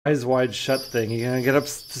Eyes wide shut thing. You gonna get up to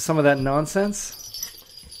some of that nonsense?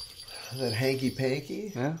 That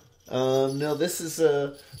hanky-panky? Yeah. No, this is,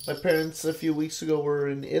 my parents a few weeks ago were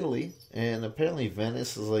in Italy, and apparently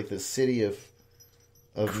Venice is like the city of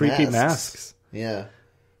Creepy masks. Yeah.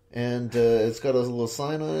 And it's got a little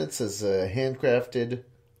sign on it. It says, handicraft,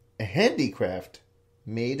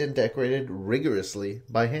 made and decorated rigorously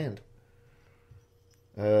by hand.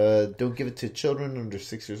 Don't give it to children under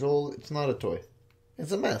 6 years old. It's not a toy.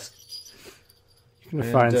 It's a mask. You're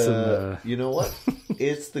gonna find some. You know what?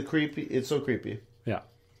 It's so creepy. Yeah.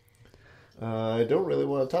 I don't really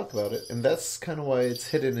want to talk about it, and that's kind of why it's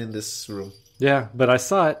hidden in this room. Yeah, but I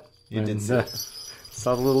saw it. You did see it.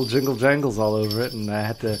 Saw the little jingle jangles all over it, and I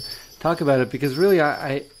had to talk about it because really,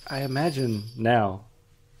 I imagine now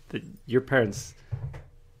that your parents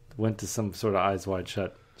went to some sort of eyes wide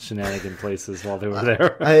shut shenanigan places while they were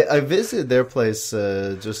there. I visited their place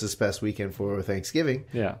just this past weekend for Thanksgiving.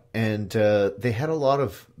 Yeah. And they had a lot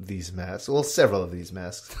of these masks. Well, several of these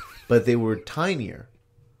masks. But they were tinier.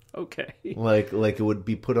 Okay. Like it would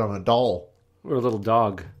be put on a doll. Or a little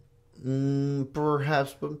dog.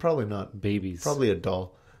 Perhaps, but probably not. Babies. Probably a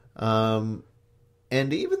doll. And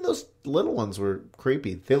even those little ones were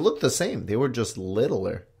creepy. They looked the same. They were just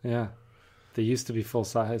littler. Yeah. They used to be full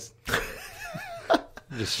size.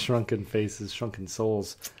 Just shrunken faces, shrunken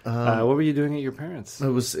souls. What were you doing at your parents'? It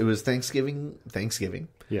was Thanksgiving.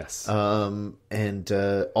 Yes. And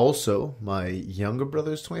also my younger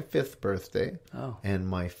brother's 25th birthday. Oh. And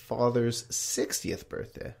my father's 60th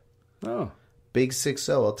birthday. Oh. Big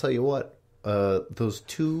 6-0. I'll tell you what. Those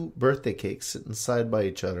two birthday cakes sitting side by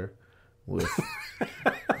each other with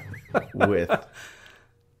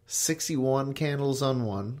 61 candles on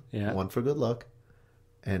one. Yeah. One for good luck.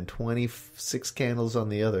 And 26 candles on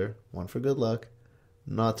the other, one for good luck.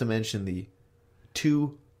 Not to mention the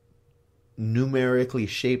two numerically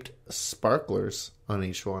shaped sparklers on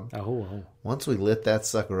each one. Oh. Once we lit that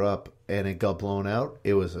sucker up and it got blown out,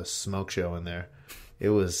 it was a smoke show in there. It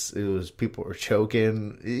was people were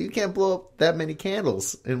choking. You can't blow up that many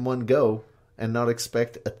candles in one go and not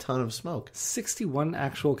expect a ton of smoke. 61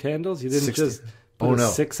 actual candles? You didn't 60. just put a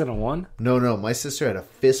 6 and a 1? No. My sister had a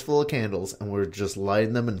fistful of candles, and we're just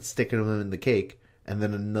lighting them and sticking them in the cake. And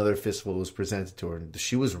then another fistful was presented to her. And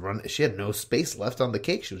she was running. She had no space left on the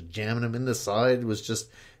cake. She was jamming them in the side. It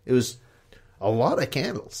was a lot of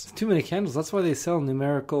candles. Too many candles. That's why they sell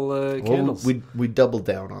numerical candles. We doubled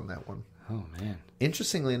down on that one. Oh, man.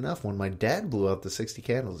 Interestingly enough, when my dad blew out the 60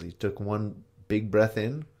 candles, he took one big breath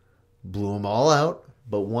in, blew them all out,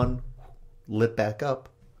 but one lit back up.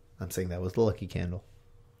 I'm saying that was the lucky candle.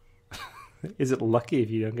 Is it lucky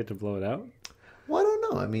if you don't get to blow it out? Well, I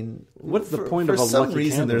don't know. I mean, what's the point of a lucky candle? For some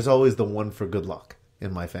reason, candle? there's always the one for good luck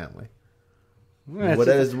in my family. Well,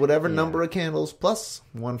 Whatever number of candles plus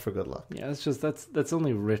one for good luck. Yeah, that's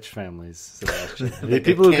only rich families, Sebastian.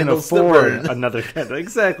 People who can candles to afford burn. another candle.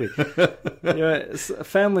 Exactly.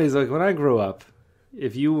 Families, like when I grew up,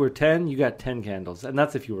 if you were 10, you got 10 candles. And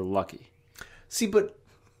that's if you were lucky. See, but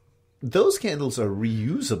those candles are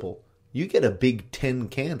reusable. You get a big 10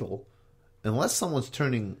 candle, unless someone's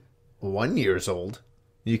turning 1 year old,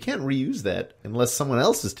 you can't reuse that unless someone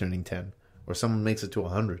else is turning 10 or someone makes it to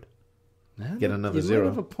 100. Get another you zero. You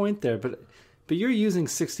might have a point there, but you're using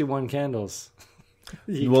 61 candles.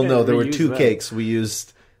 Well, no, there were two cakes. We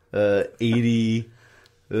used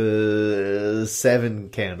 87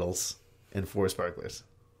 candles and 4 sparklers.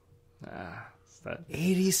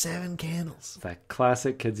 87 candles. That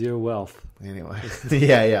classic Kadzir wealth. Anyway,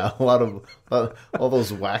 yeah, a lot of all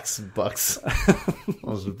those wax bucks,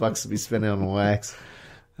 those bucks to be spending on wax.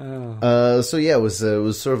 Oh. So yeah, it was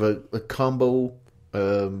sort of a combo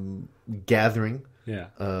gathering. Yeah.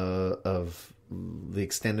 Of the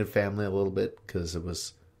extended family a little bit because it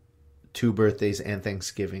was 2 birthdays and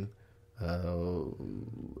Thanksgiving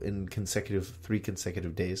in 3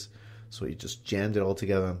 consecutive days. So he just jammed it all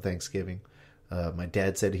together on Thanksgiving. My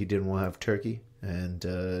dad said he didn't want to have turkey, and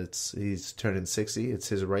he's turning 60. It's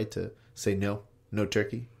his right to say no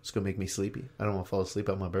turkey. It's going to make me sleepy. I don't want to fall asleep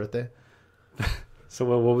on my birthday. So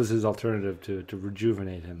what was his alternative to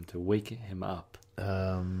rejuvenate him, to wake him up?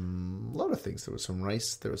 A lot of things. There was some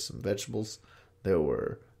rice. There was some vegetables. There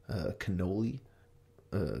were cannolis,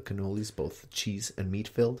 both cheese and meat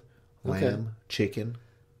filled. Lamb, chicken.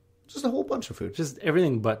 Just a whole bunch of food. Just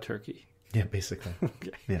everything but turkey. Yeah, basically.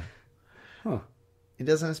 Okay. Yeah. Huh. He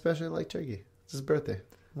doesn't especially like turkey. It's his birthday.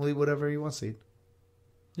 We'll eat whatever he wants to eat.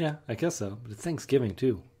 Yeah, I guess so. But it's Thanksgiving,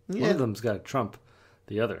 too. Yeah. One of them's got to trump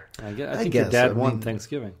the other. I think guess, your dad I won mean,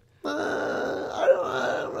 Thanksgiving. I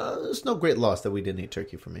don't know. There's no great loss that we didn't eat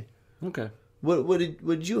turkey for me. Okay. What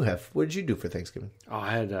did you have? What did you do for Thanksgiving? Oh,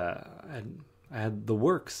 I had the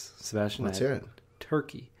works, Sebastian. Let's I had hear it.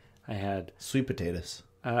 turkey. I had Sweet potatoes,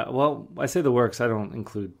 well, I say the works. I don't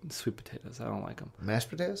include sweet potatoes. I don't like them. mashed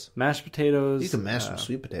potatoes. Mashed potatoes. You can mash some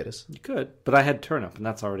sweet potatoes. You could, but I had turnip, and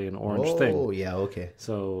that's already an orange Oh thing. yeah, okay.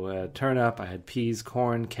 So turnip. I had peas,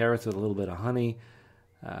 corn, carrots with a little bit of honey.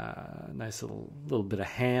 Nice little bit of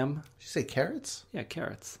ham. Did you say carrots? Yeah,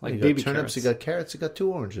 carrots like You got baby turnips. carrots. You got carrots. You got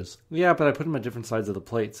 2 oranges. Yeah, but I put them at different sides of the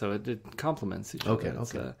plate, so it complements each Okay, other.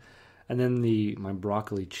 It's, okay. and then my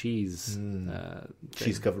broccoli cheese.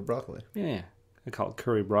 Cheese covered broccoli. Yeah, I call it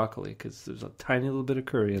curry broccoli because there's a tiny little bit of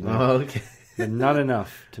curry in there, Oh, okay. but not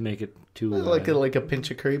enough to make it too like a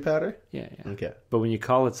pinch of curry powder. yeah. Okay. But when you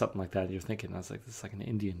call it something like that, you're thinking that's like this is like an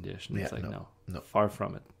Indian dish, and it's Yeah, like no. far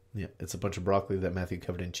from it. Yeah, it's a bunch of broccoli that Matthew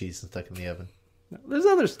covered in cheese and stuck in the oven. No, there's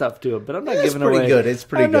other stuff to it, but I'm not It's giving pretty away. good. It's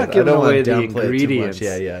pretty I'm good. not giving I don't away want to the downplay it too much. ingredients.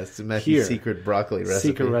 Yeah. It's Matthew's Here. secret broccoli recipe.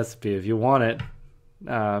 Secret recipe. If you want it,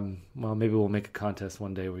 well, maybe we'll make a contest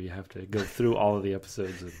one day where you have to go through all of the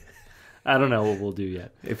episodes. And I don't know what we'll do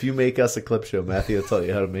yet. If you make us a clip show, Matthew will tell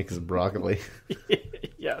you how to make his broccoli.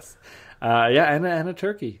 Yes. Yeah, and a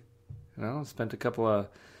turkey. Spent a couple of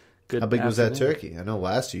good. How big was that afternoons. turkey? I know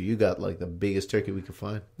last year you got like the biggest turkey we could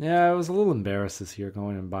find. Yeah, I was a little embarrassed this year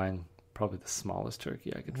going and buying probably the smallest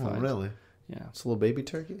turkey I could Oh, find. really? Yeah, It's a little baby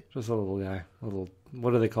turkey? just a little guy.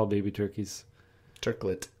 What do they call baby turkeys?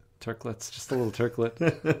 Turklet. Turklets. Just a little turklet.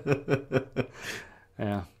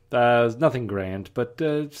 Yeah, it was nothing grand, but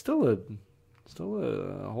still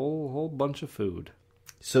a whole bunch of food.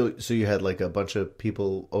 So you had like a bunch of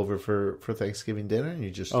people over for Thanksgiving dinner, and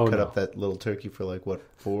you just Oh, cut no. up that little turkey for like what,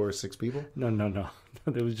 4 or 6 people? No.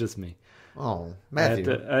 It was just me. Oh, Matthew,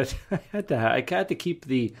 I had to keep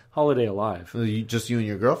the holiday alive. just you and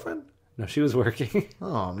your girlfriend? No, she was working.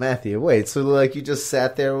 Oh, Matthew, wait. So like you just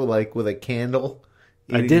sat there with a candle?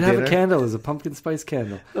 I eating did have dinner? a candle. It was a pumpkin spice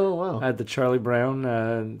candle. Oh I wow. had the Charlie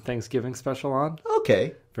Brown Thanksgiving special on.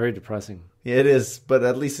 Okay. Very depressing. Yeah, it is, but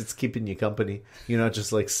at least it's keeping you company. You're not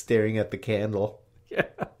just like staring at the candle. Yeah,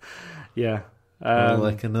 yeah.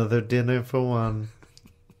 Like another dinner for one.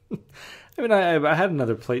 I mean, I had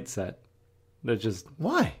another plate set. That just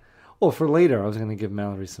Why? for later. I was going to give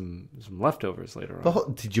Mallory some leftovers later on.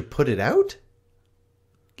 But did you put it out?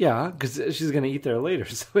 Yeah, because she's going to eat there later.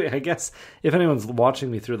 So I guess if anyone's watching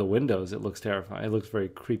me through the windows, it looks terrifying. It looks very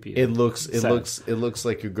creepy. It looks sad.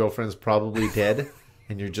 like your girlfriend's probably dead,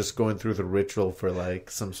 and you're just going through the ritual for like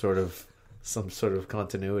some sort of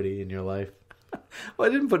continuity in your life. Well,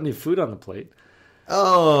 I didn't put any food on the plate.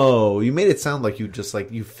 Oh, you made it sound like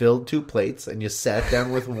you filled 2 plates and you sat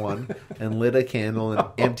down with one and lit a candle and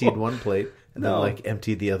emptied one plate and then No. like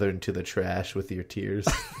emptied the other into the trash with your tears.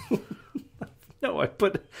 No, I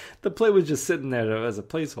put the plate was just sitting there as a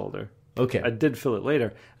placeholder. Okay. I did fill it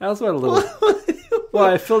later. I also had a little. Well,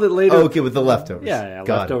 I filled it later. Oh, okay, with the leftovers. Yeah,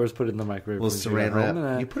 Got leftovers. Put it in the microwave. Little when she got saran wrap. home,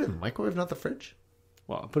 and, You put it in the microwave, not the fridge?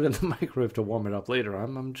 well, I put it in the microwave to warm it up later.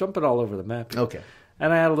 I'm jumping all over the map. here. Okay.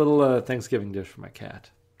 And I had a little Thanksgiving dish for my cat.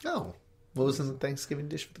 Oh. What was in the Thanksgiving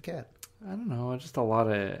dish for the cat? I don't know, just a lot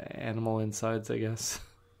of animal insides, I guess.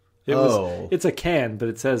 Oh. It's a can, but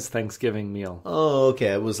it says Thanksgiving meal. Oh,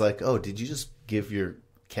 okay. I was like, oh, did you just give your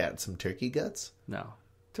cat some turkey guts? No.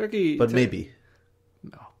 Turkey. But maybe.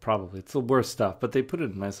 No, probably. It's the worst stuff, but they put it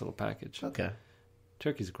in a nice little package. Okay.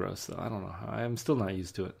 Turkey's gross, though. I don't know how. I'm still not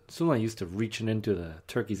used to it. Still not used to reaching into the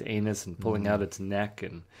turkey's anus and pulling out its neck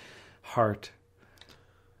and heart.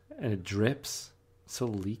 And it drips. So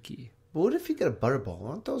leaky. But what if you get a butterball?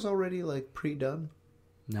 Aren't those already like pre-done?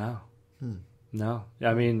 No. No.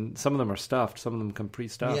 I mean, some of them are stuffed. Some of them come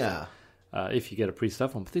pre-stuffed. Yeah. If you get a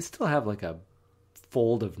pre-stuffed one. But they still have like a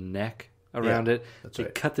fold of neck around Yeah, it. that's They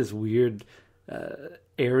right. cut this weird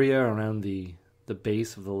area around the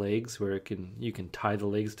base of the legs where you can tie the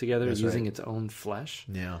legs together That's using right. its own flesh.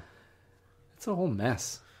 Yeah. It's a whole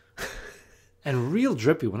mess. And real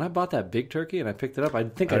drippy. When I bought that big turkey and I picked it up, I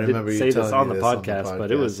think I I remember didn't you say this telling on me the this on the podcast,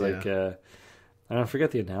 but it was podcast, like, I don't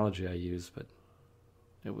forget the analogy I used, but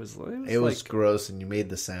it was It was like, gross, and you made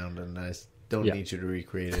the sound, and I don't Yeah. need you to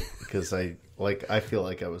recreate it because I feel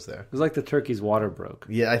like I was there. it was like the turkey's water broke.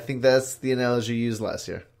 Yeah, I think that's the analogy you used last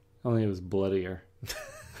year. Only it was bloodier.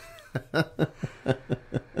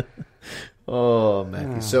 Oh,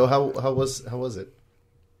 Matthew. So how was it?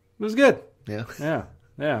 It was good. Yeah. Yeah.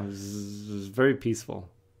 It was very peaceful.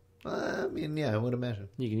 I mean, yeah, I would imagine.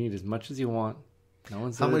 You can eat as much as you want. No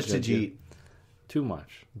one's How there to much did judge you eat? Too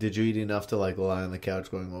much. Did you eat enough to like lie on the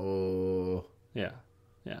couch going, oh? Yeah.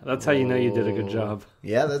 That's how you know you did a good job.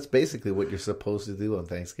 Yeah, that's basically what you're supposed to do on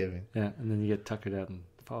Thanksgiving. Yeah, and then you get tuckered out and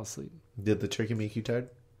fall asleep. Did the turkey make you tired?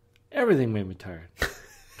 Everything made me tired.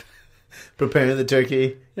 Preparing the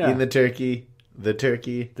turkey, Yeah. eating the turkey, the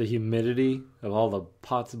turkey. The humidity of all the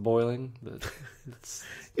pots boiling. It's,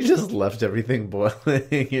 You just left everything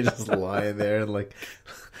boiling. You're just lying there and like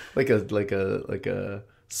a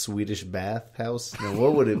Swedish bathhouse. No,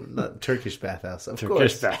 what would it? Not Turkish bathhouse. Of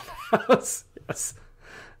Turkish course. bathhouse. Yes.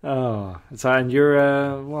 Oh, so and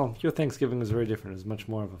your Thanksgiving was very different. It was much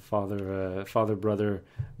more of a father brother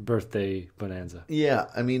birthday bonanza. Yeah,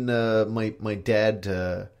 I mean, my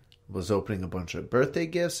dad was opening a bunch of birthday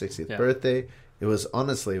gifts, 60th Yeah. birthday. It was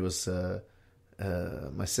my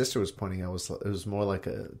sister was pointing out it was more like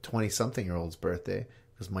a 20-something-year-old's birthday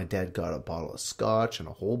because my dad got a bottle of scotch and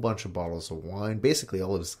a whole bunch of bottles of wine. Basically,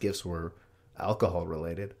 all of his gifts were alcohol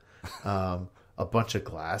related. A bunch of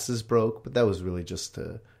glasses broke, but that was really just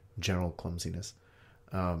general clumsiness.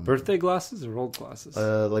 Birthday glasses or old glasses?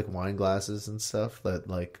 Like wine glasses and stuff that,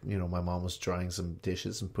 my mom was drying some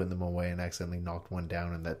dishes and putting them away and accidentally knocked one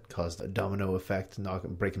down, and that caused a domino effect,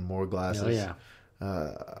 breaking more glasses. Oh yeah.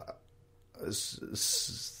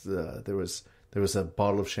 There was a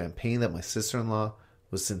bottle of champagne that my sister-in-law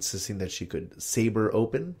was insisting that she could saber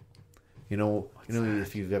open.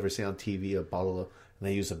 If you've ever seen on TV a bottle and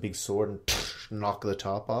they use a big sword and knock the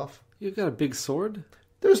top off. You got a big sword?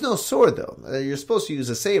 There's no sword, though. You're supposed to use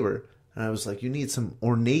a saber. And I was like, you need some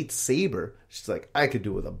ornate saber. She's like, I could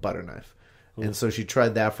do it with a butter knife. Ooh. And so she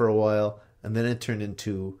tried that for a while. And then it turned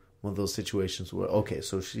into one of those situations where, okay,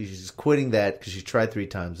 so she's quitting that because she tried 3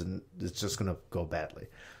 times and it's just going to go badly.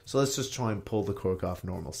 So let's just try and pull the cork off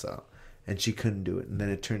normal style. And she couldn't do it. And then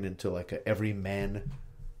it turned into like every man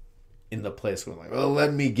in the place going like, well,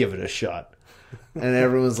 let me give it a shot. And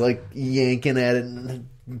everyone's like yanking at it, and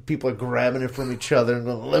people are grabbing it from each other and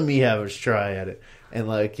going, let me have a try at it. And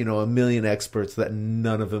a million experts that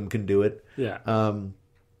none of them can do it. Yeah.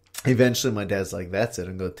 Eventually my dad's like, that's it,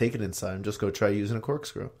 and go take it inside and just go try using a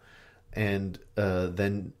corkscrew. And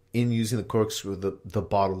then in using the corkscrew, the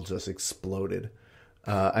bottle just exploded.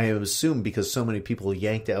 I assume because so many people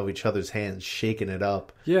yanked out of each other's hands, shaking it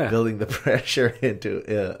up, building the pressure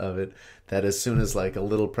of it, that as soon as a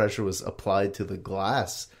little pressure was applied to the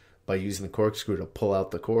glass by using the corkscrew to pull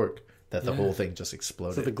out the cork, that the whole thing just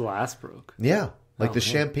exploded. So the glass broke. Yeah, the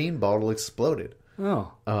champagne bottle exploded.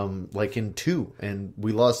 Oh, in 2, and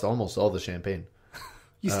we lost almost all the champagne.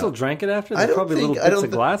 You still drank it after? I There's don't probably think. little I bits don't.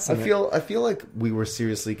 of glass in I feel like we were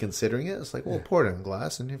seriously considering it. It's like, well, pour it in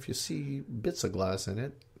glass, and if you see bits of glass in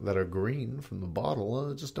it that are green from the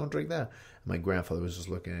bottle, just don't drink that. And my grandfather was just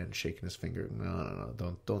looking at it and shaking his finger.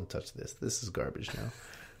 No, don't touch this. This is garbage now.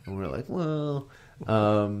 And we're like, well,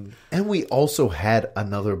 and we also had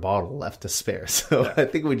another bottle left to spare, so I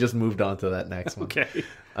think we just moved on to that next one. Okay.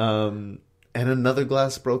 And another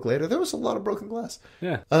glass broke later. There was a lot of broken glass.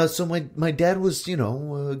 Yeah. So my dad was,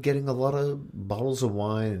 getting a lot of bottles of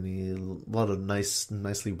wine and a lot of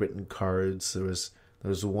nicely written cards. There was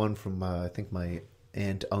one from I think my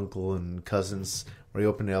aunt, uncle, and cousins where he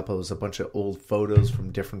opened it up. It was a bunch of old photos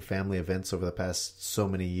from different family events over the past so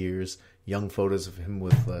many years. Young photos of him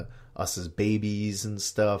with us as babies and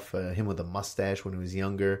stuff. Him with a mustache when he was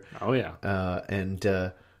younger. Oh yeah.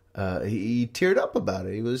 He teared up about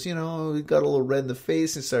it. He was, he got a little red in the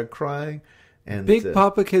face and started crying. And Big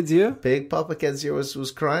Papa Kadzia? Big Papa Kadzia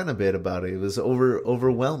was crying a bit about it. He was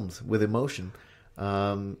overwhelmed with emotion.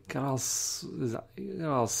 Got all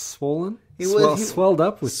swollen? He swelled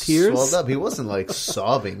up with tears? Swelled up. He wasn't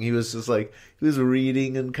sobbing. He was just he was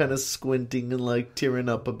reading and kind of squinting and tearing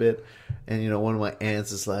up a bit. And, one of my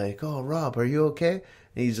aunts is like, oh, Rob, are you okay?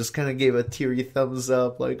 And he just kind of gave a teary thumbs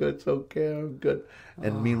up, it's okay, I'm good.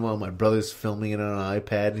 And meanwhile, my brother's filming it on an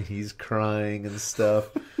iPad, and he's crying and stuff.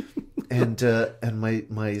 and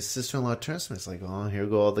my sister-in-law turns to me, it's like, oh, here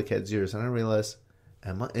go all the kids' ears. And I realize,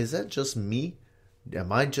 is that just me?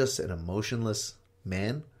 Am I just an emotionless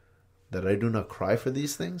man that I do not cry for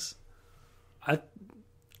these things?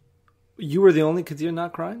 You were the only Kadzia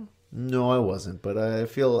not crying? No, I wasn't, but I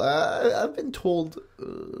feel I've been told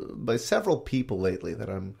by several people lately that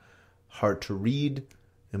I'm hard to read,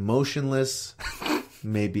 emotionless,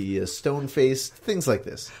 maybe stone-faced, things like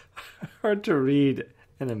this. Hard to read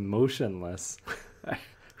and emotionless.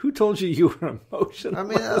 Who told you were emotionless? I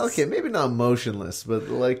mean, okay, maybe not emotionless, but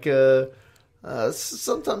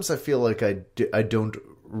sometimes I feel like I don't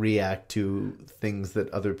react to things that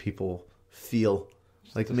other people feel.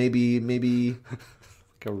 Maybe like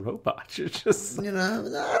a robot. You're just I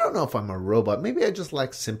don't know if I'm a robot. Maybe I just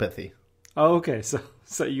lack sympathy. Oh, okay.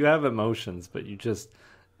 So you have emotions, but you just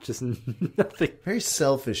nothing. Very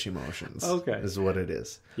selfish emotions. Okay. Is what it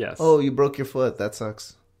is. Yes. Oh, you broke your foot. That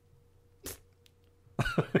sucks.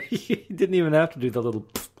 You didn't even have to do the little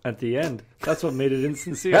at the end. That's what made it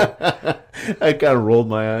insincere. I kind of rolled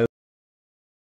my eyes.